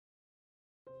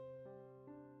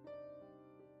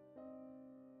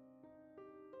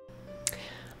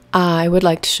I would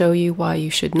like to show you why you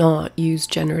should not use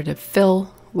generative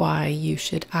fill, why you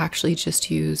should actually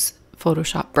just use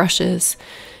Photoshop brushes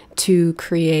to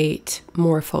create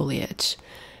more foliage.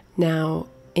 Now,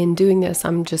 in doing this,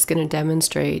 I'm just going to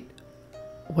demonstrate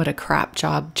what a crap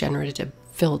job generative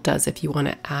fill does if you want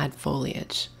to add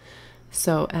foliage.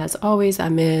 So as always,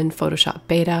 I'm in Photoshop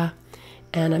Beta,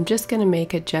 and I'm just going to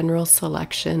make a general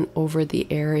selection over the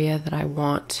area that I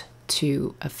want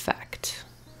to affect.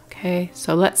 Okay,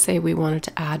 so let's say we wanted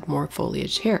to add more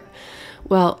foliage here.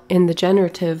 Well, in the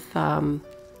generative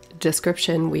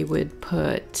description, we would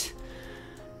put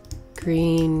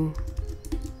green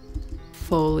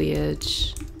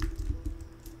foliage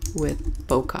with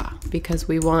bokeh because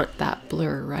we want that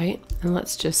blur, right? And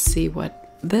let's just see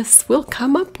what this will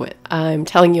come up with. I'm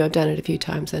telling you, I've done it a few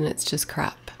times and it's just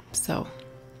crap. So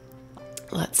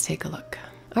let's take a look.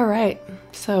 All right,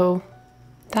 so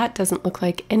that doesn't look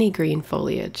like any green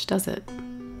foliage, does it?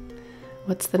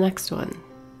 What's the next one?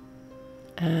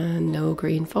 And no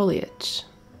green foliage.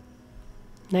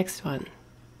 Next one.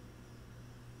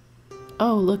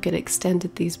 Oh, look, it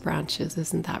extended these branches.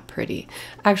 Isn't that pretty?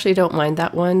 I actually don't mind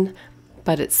that one,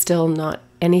 but it's still not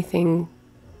anything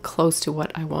close to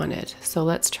what I wanted. So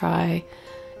let's try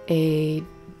a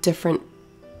different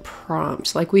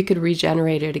prompt. Like, we could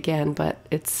regenerate it again, but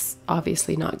it's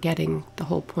obviously not getting the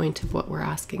whole point of what we're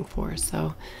asking for.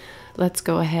 So let's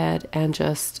go ahead and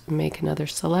just make another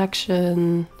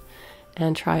selection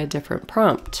and try a different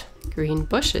prompt. Green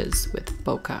bushes with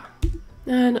bokeh.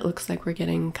 And it looks like we're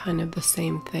getting kind of the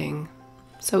same thing.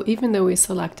 So even though we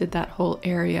selected that whole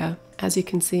area, as you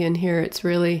can see in here, it's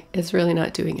really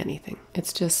not doing anything.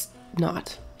 It's just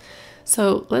not.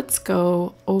 So let's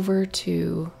go over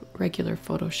to regular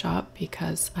Photoshop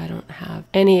because I don't have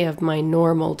any of my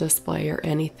normal display or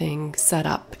anything set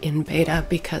up in beta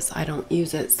because I don't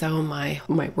use it. So my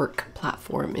work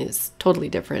platform is totally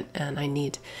different and I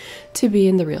need to be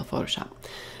in the real Photoshop.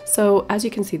 So as you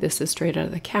can see, this is straight out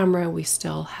of the camera. We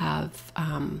still have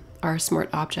our smart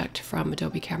object from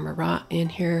Adobe Camera Raw in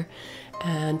here,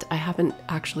 and I haven't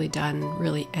actually done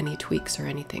really any tweaks or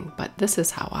anything, but this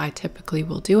is how I typically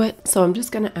will do it. So I'm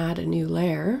just going to add a new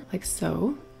layer like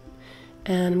so,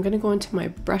 and I'm going to go into my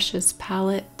brushes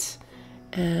palette,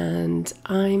 and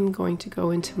I'm going to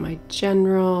go into my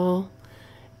general,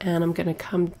 and I'm going to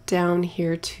come down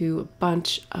here to a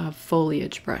bunch of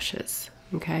foliage brushes.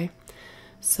 Okay.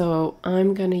 So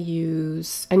I'm going to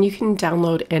use, and you can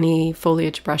download any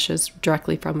foliage brushes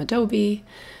directly from Adobe,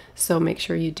 so make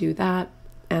sure you do that,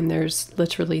 and there's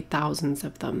literally thousands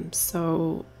of them.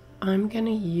 So I'm going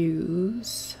to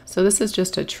use, so this is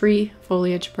just a tree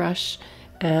foliage brush,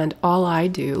 and all I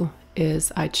do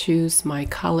is I choose my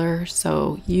color.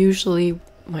 So usually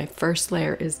my first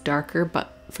layer is darker,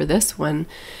 but for this one,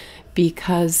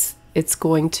 because it's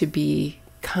going to be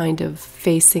kind of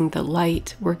facing the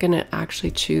light, we're going to actually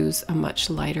choose a much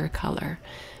lighter color.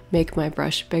 Make my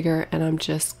brush bigger, and I'm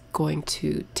just going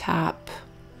to tap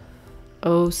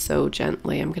oh so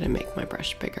gently. I'm going to make my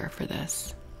brush bigger for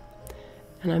this,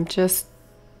 and I'm just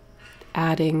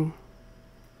adding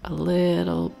a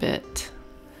little bit,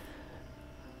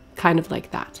 kind of like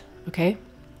that. Okay,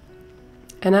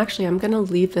 and actually I'm going to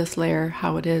leave this layer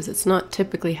how it is. It's not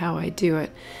typically how I do it,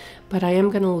 but I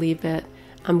am going to leave it.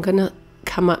 I'm going to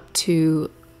come up to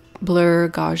blur,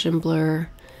 Gaussian blur,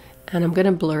 and I'm going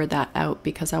to blur that out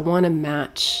because I want to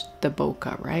match the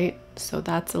bokeh, right? So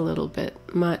that's a little bit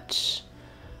much.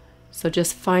 So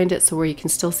just find it so where you can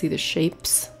still see the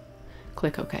shapes.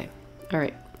 Click OK. All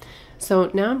right. So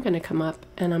now I'm going to come up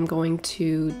and I'm going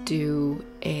to do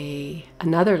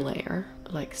another layer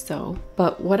like so.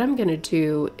 But what I'm going to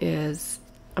do is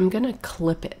I'm going to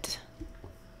clip it.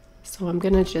 So I'm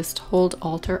going to just hold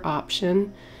Alt or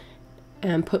Option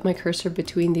and put my cursor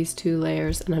between these two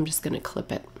layers, and I'm just going to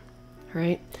clip it. All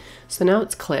right, so now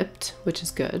it's clipped, which is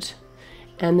good.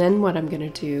 And then what I'm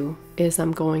going to do is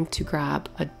I'm going to grab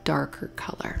a darker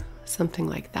color, something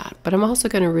like that. But I'm also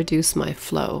going to reduce my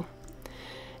flow,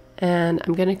 and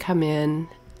I'm going to come in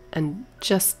and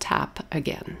just tap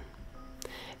again.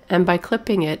 And by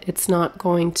clipping it, it's not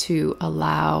going to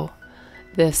allow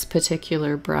this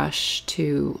particular brush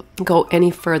to go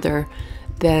any further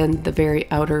than the very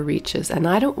outer reaches. And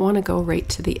I don't want to go right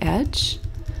to the edge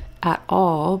at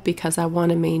all because I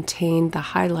want to maintain the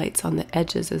highlights on the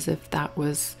edges as if that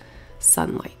was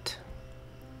sunlight.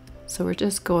 So we're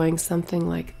just going something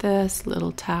like this,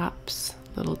 little taps,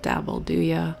 little dabble do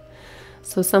ya.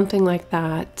 So something like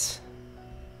that,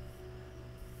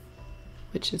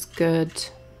 which is good.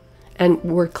 And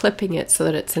we're clipping it so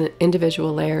that it's an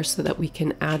individual layer so that we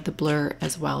can add the blur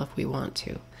as well if we want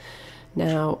to.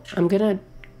 Now I'm gonna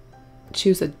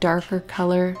choose a darker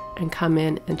color and come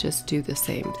in and just do the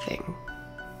same thing.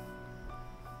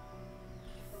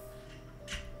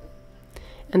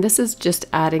 And this is just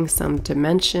adding some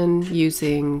dimension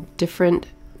using different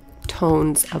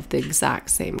tones of the exact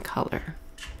same color.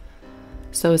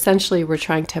 So essentially we're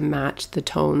trying to match the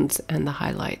tones and the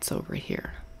highlights over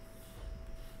here.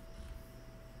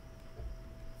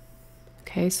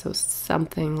 Okay, so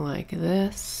something like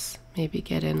this. Maybe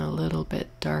get in a little bit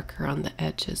darker on the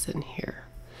edges in here.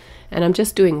 And I'm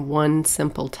just doing one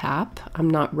simple tap. I'm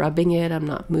not rubbing it, I'm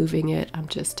not moving it, I'm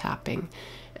just tapping.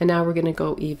 And now we're gonna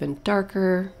go even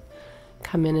darker,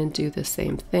 come in and do the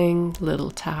same thing,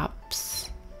 little taps.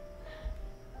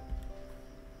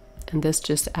 And this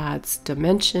just adds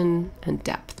dimension and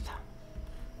depth.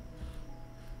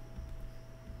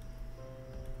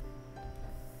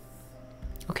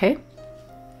 Okay,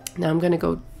 now I'm gonna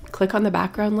go click on the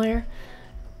background layer,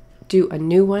 do a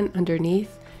new one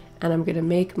underneath, and I'm gonna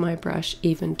make my brush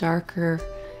even darker,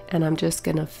 and I'm just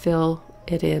gonna fill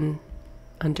it in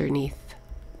underneath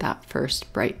that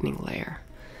first brightening layer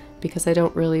because I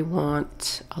don't really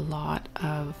want a lot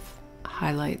of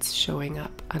highlights showing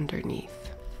up underneath.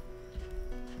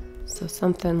 So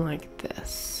something like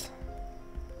this.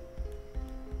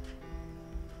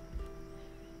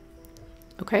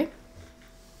 Okay,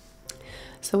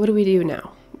 so what do we do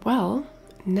now? Well,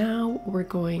 now we're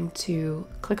going to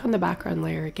click on the background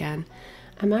layer again.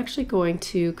 I'm actually going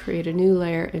to create a new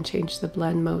layer and change the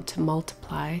blend mode to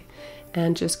multiply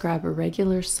and just grab a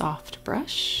regular soft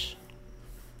brush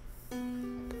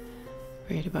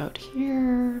right about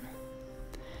here.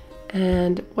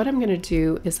 And what I'm going to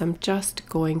do is I'm just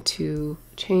going to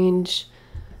change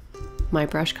my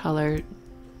brush color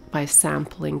by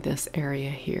sampling this area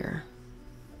here.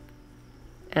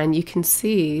 And you can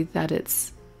see that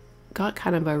it's got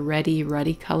kind of a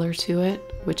reddy color to it,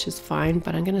 which is fine,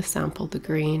 but I'm going to sample the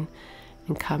green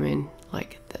and come in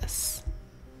like this.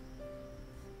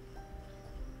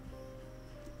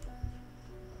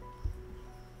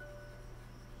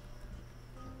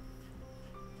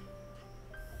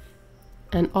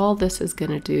 And all this is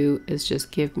going to do is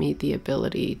just give me the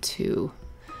ability to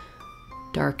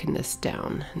darken this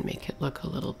down and make it look a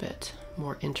little bit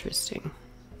more interesting.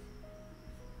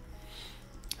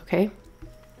 Okay,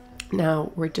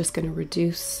 now we're just going to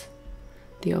reduce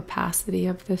the opacity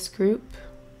of this group.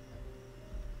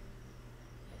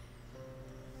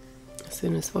 As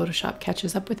soon as Photoshop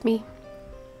catches up with me.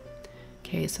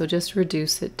 Okay, so just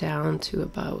reduce it down to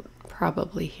about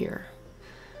probably here,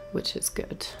 which is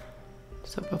good.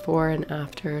 So before and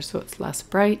after, so it's less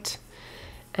bright.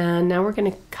 And now we're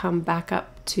going to come back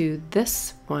up to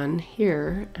this one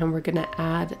here, and we're going to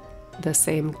add the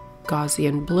same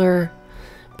Gaussian blur,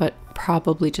 but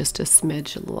probably just a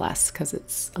smidge less because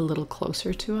it's a little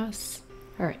closer to us.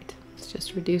 All right, let's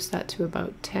just reduce that to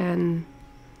about 10.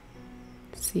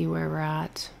 See where we're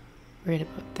at. Right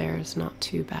about there is not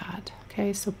too bad.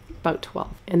 Okay, so about 12.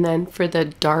 And then for the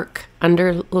dark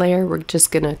under layer, we're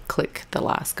just gonna click the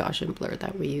last Gaussian blur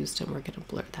that we used and we're gonna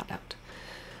blur that out.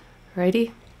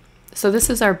 Alrighty, so this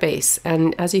is our base.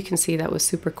 And as you can see, that was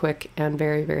super quick and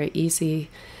very easy.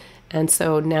 And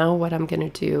so now what I'm gonna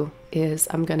do is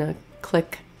I'm gonna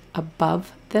click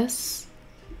above this,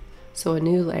 so a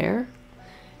new layer,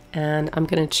 and I'm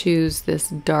gonna choose this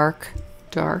dark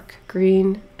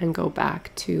green and go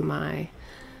back to my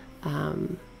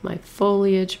my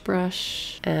foliage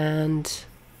brush, and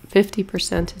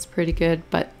 50% is pretty good,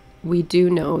 but we do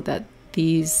know that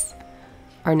these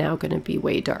are now going to be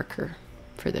way darker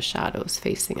for the shadows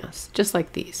facing us, just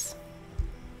like these.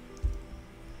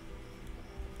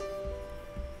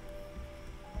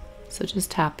 So just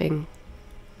tapping,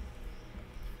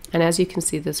 and as you can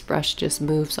see, this brush just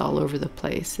moves all over the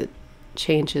place. It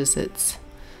changes its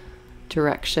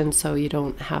direction so you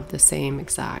don't have the same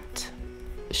exact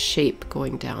shape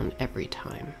going down every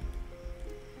time.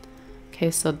 Okay,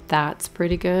 so that's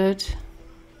pretty good.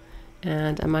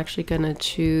 And I'm actually going to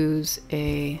choose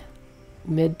a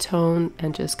mid-tone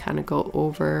and just kind of go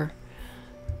over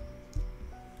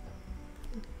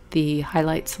the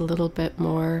highlights a little bit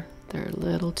more. They're a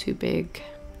little too big.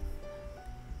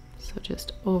 So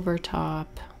just over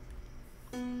top,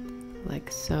 like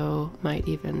so. Might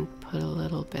even put a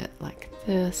little bit like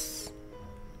this.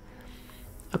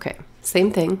 Okay,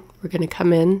 same thing. We're going to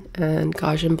come in and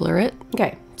Gaussian blur it.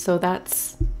 Okay, so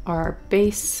that's our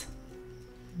base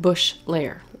bush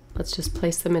layer. Let's just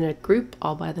place them in a group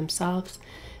all by themselves.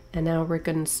 And now we're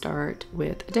going to start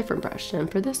with a different brush. And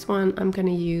for this one, I'm going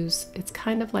to use, it's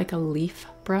kind of like a leaf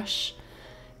brush.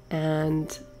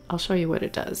 And I'll show you what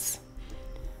it does.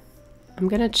 I'm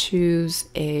going to choose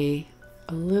a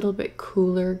a little bit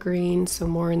cooler green, so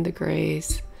more in the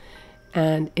grays.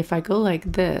 And if I go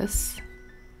like this,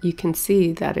 you can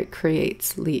see that it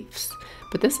creates leaves.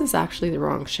 But this is actually the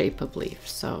wrong shape of leaf,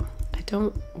 so I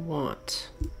don't want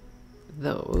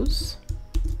those.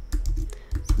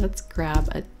 So let's grab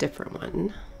a different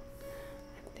one.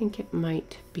 I think it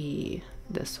might be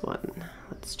this one.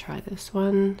 Let's try this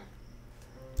one.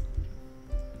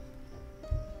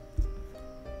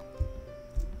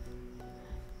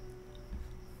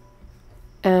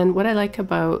 And what I like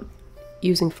about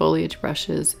using foliage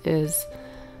brushes is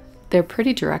they're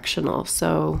pretty directional.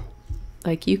 So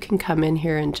like you can come in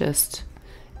here and just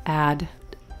add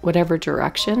whatever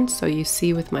direction. So you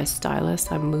see with my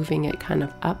stylus, I'm moving it kind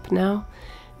of up now,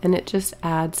 and it just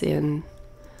adds in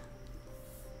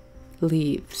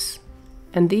leaves.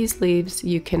 And these leaves,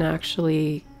 you can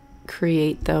actually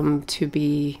create them to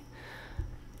be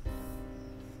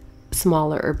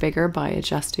smaller or bigger by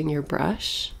adjusting your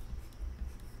brush.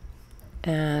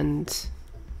 And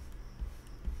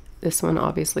this one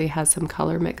obviously has some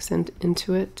color mix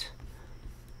into it,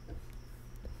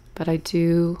 but I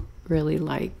do really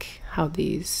like how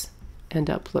these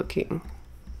end up looking.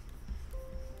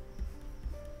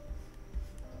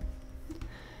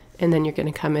 And then you're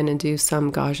going to come in and do some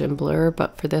gauge and blur,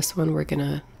 but for this one we're going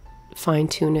to fine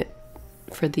tune it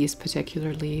for these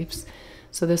particular leaves.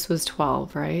 So this was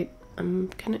 12, right? I'm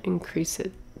going to increase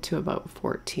it to about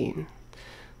 14.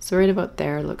 So right about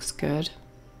there looks good.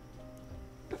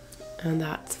 And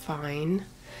that's fine.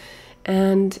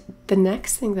 And the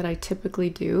next thing that I typically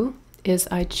do is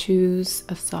I choose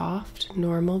a soft,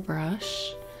 normal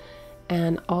brush.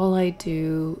 And all I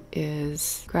do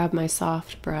is grab my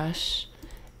soft brush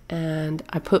and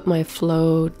I put my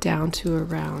flow down to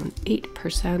around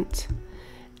 8%.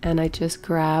 And I just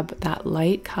grab that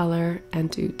light color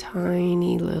and do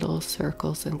tiny little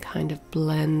circles and kind of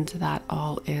blend that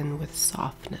all in with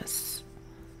softness.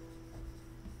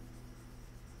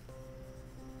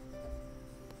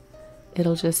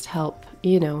 It'll just help,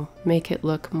 you know, make it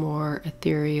look more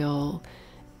ethereal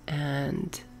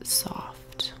and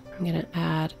soft. I'm going to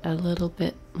add a little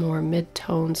bit more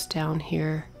mid-tones down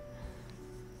here.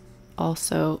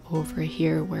 Also over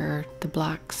here where the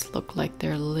blacks look like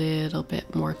they're a little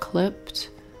bit more clipped.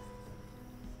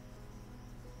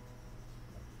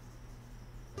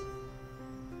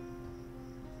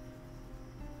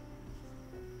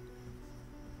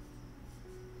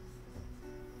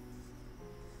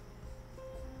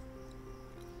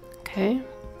 Okay.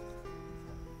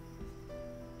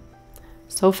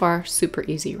 So far, super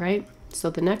easy, right? So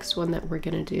the next one that we're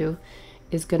going to do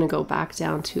is going to go back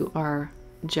down to our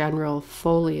general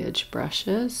foliage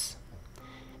brushes,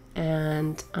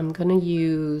 and I'm going to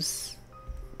use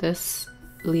this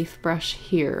leaf brush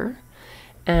here,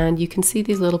 and you can see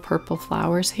these little purple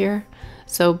flowers here.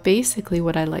 So basically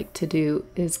what I like to do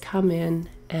is come in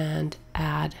and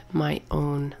add my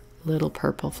own little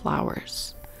purple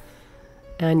flowers,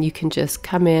 and you can just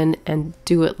come in and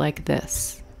do it like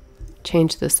this.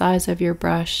 Change the size of your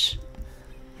brush,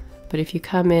 but if you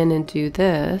come in and do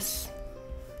this,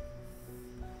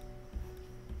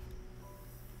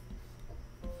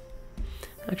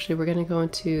 actually, we're going to go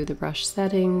into the brush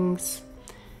settings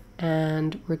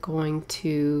and we're going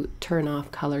to turn off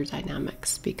color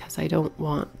dynamics because I don't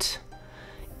want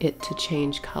it to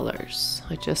change colors.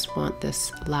 I just want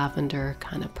this lavender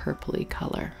kind of purpley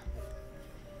color.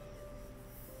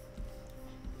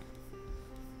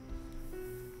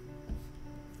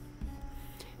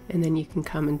 And then you can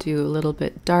come and do a little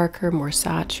bit darker, more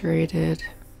saturated,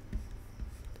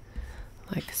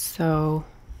 like so.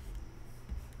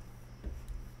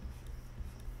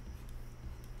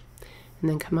 And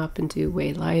then come up and do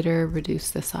way lighter, reduce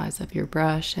the size of your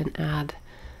brush and add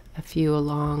a few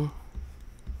along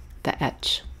the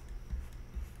edge.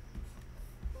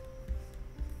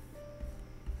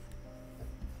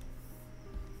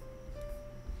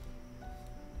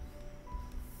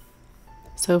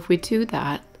 So if we do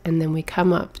that and then we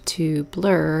come up to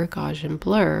blur, gauge and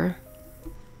blur,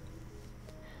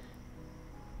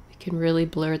 we can really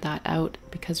blur that out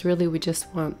because really we just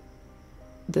want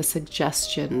the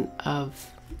suggestion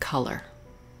of color.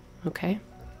 Okay,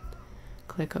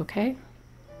 click OK,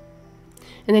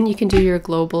 and then you can do your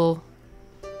global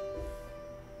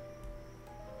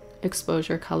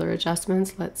exposure color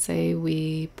adjustments. Let's say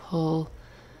we pull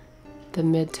the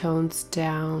midtones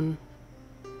down,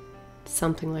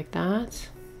 something like that,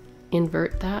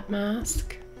 invert that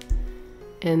mask,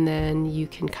 and then you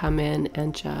can come in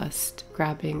and just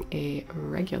grabbing a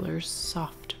regular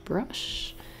soft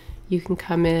brush, you can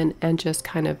come in and just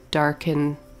kind of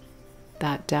darken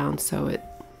that down so it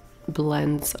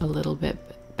blends a little bit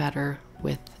better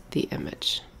with the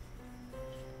image.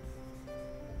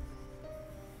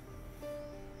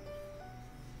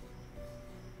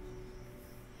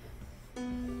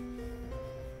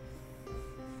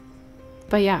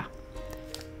 But yeah,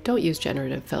 don't use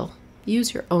generative fill.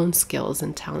 Use your own skills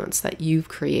and talents that you've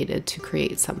created to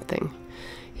create something.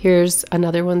 Here's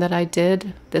another one that I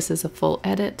did. This is a full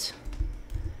edit.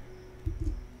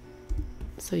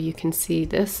 So you can see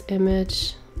this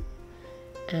image,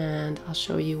 and I'll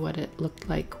show you what it looked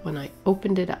like when I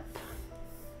opened it up.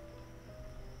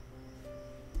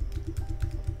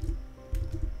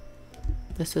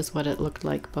 This is what it looked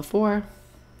like before,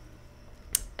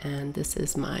 and this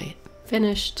is my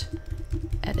finished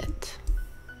edit.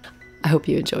 I hope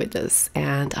you enjoyed this,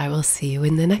 and I will see you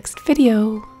in the next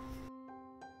video.